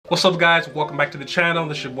What's up guys, welcome back to the channel.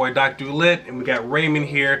 This is your boy DocDooLit and we got Raymond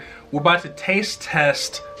here. We're about to taste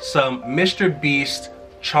test some Mr. Beast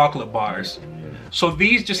chocolate bars. So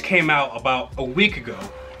these just came out about a week ago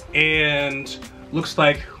and looks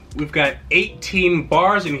like we've got 18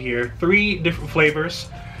 bars in here, 3 different flavors.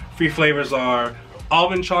 3 flavors are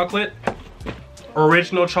almond chocolate,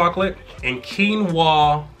 original chocolate, and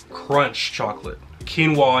quinoa crunch chocolate.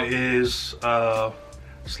 Quinoa is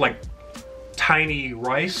it's like tiny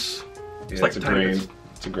rice. It's like a grain.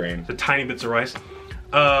 It's a grain. The tiny bits of rice.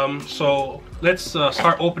 So let's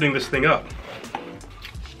start opening this thing up.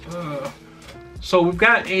 So we've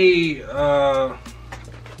got a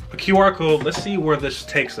QR code. Let's see where this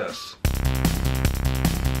takes us.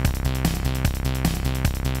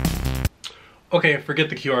 Okay, forget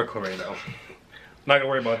the QR code right now. Not gonna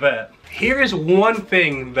worry about that. Here is one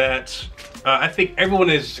thing that I think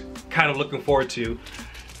everyone is kind of looking forward to.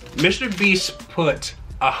 Mr. Beast put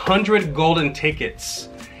 100 golden tickets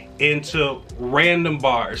into random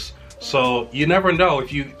bars. So you never know,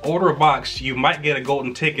 if you order a box, you might get a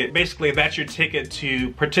golden ticket. Basically, that's your ticket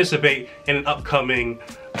to participate in an upcoming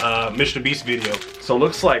Mr. Beast video. So it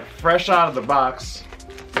looks like fresh out of the box,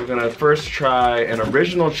 we're gonna first try an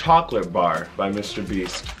original chocolate bar by Mr.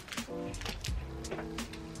 Beast.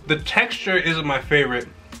 The texture isn't my favorite.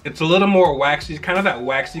 It's a little more waxy, kind of that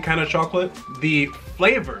waxy kind of chocolate. The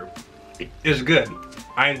flavor is good.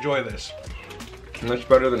 I enjoy this. Much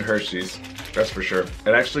better than Hershey's, that's for sure.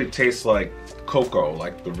 It actually tastes like cocoa,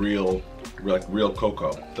 like the real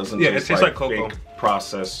cocoa. Doesn't yeah, taste it tastes like cocoa. Fake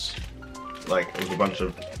processed, like with a bunch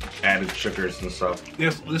of added sugars and stuff.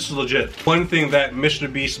 Yes, this is legit. One thing that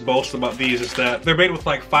Mr. Beast boasts about these is that they're made with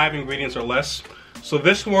like 5 ingredients or less. So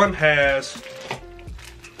this one has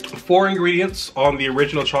 4 ingredients on the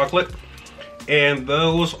original chocolate, and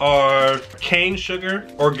those are cane sugar,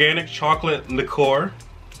 organic chocolate liqueur,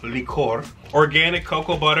 organic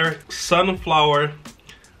cocoa butter, sunflower,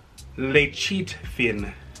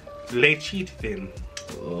 lecithin.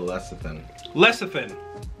 Lecithin.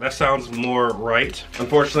 That sounds more right.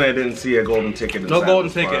 Unfortunately, I didn't see a golden ticket inside. No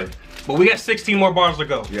golden ticket, but we got 16 more bars to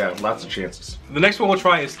go. Yeah, lots of chances. The next one we'll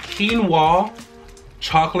try is quinoa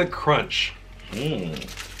chocolate crunch.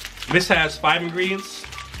 This has 5 ingredients.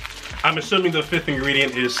 I'm assuming the 5th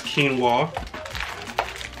ingredient is quinoa.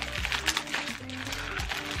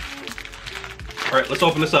 All right, let's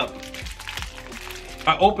open this up.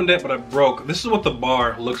 I opened it, but I broke. This is what the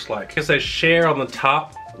bar looks like. It says share on the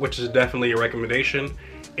top, which is definitely a recommendation,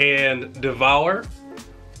 and devour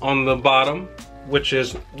on the bottom, which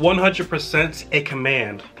is 100% a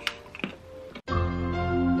command.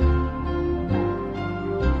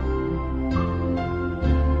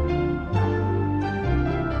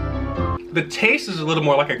 The taste is a little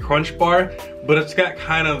more like a crunch bar, but it's got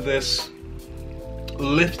kind of this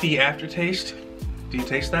lifty aftertaste. Do you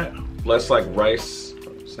taste that? Less like Rice,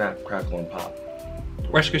 Snap, Crackle, and Pop.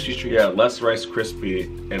 Rice Krispies treats. Yeah, less Rice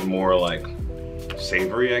Krispie and more like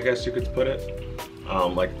savory, I guess you could put it.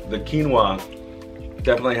 Like the quinoa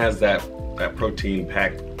definitely has that protein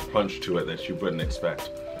packed punch to it that you wouldn't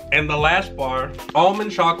expect. And the last bar,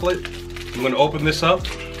 almond chocolate. I'm gonna open this up.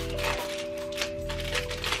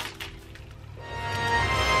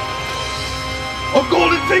 A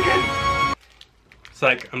golden ticket!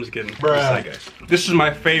 Psych, I'm just kidding. Psych, guys. This is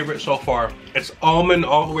my favorite so far. It's almond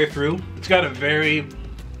all the way through. It's got a very,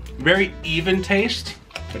 very even taste.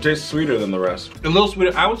 It tastes sweeter than the rest. A little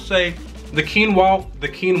sweeter. I would say the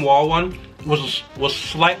quinoa one was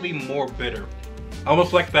slightly more bitter.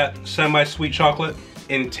 Almost like that semi-sweet chocolate.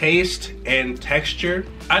 In taste and texture,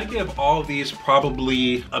 I'd give all of these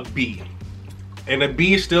probably a B. And a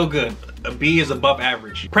B is still good. A B is above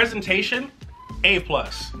average. Presentation, A+.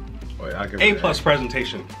 Oh, yeah, A+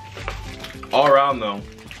 presentation. All around though,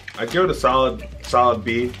 I'd give it a solid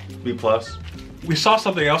B, B+. We saw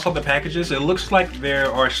something else on the packages. It looks like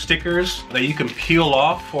there are stickers that you can peel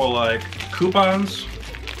off for like coupons.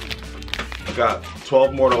 I've got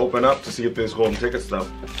 12 more to open up to see if there's golden tickets though.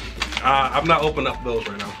 I'm not opening up those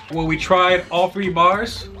right now. Well, we tried all 3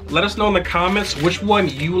 bars. Let us know in the comments which one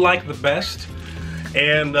you like the best.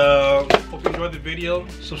 And hope you enjoyed the video.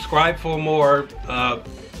 Subscribe for more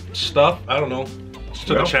stuff. I don't know.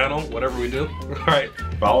 To the channel, whatever we do. All right.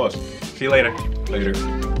 Follow us. See you later. Later.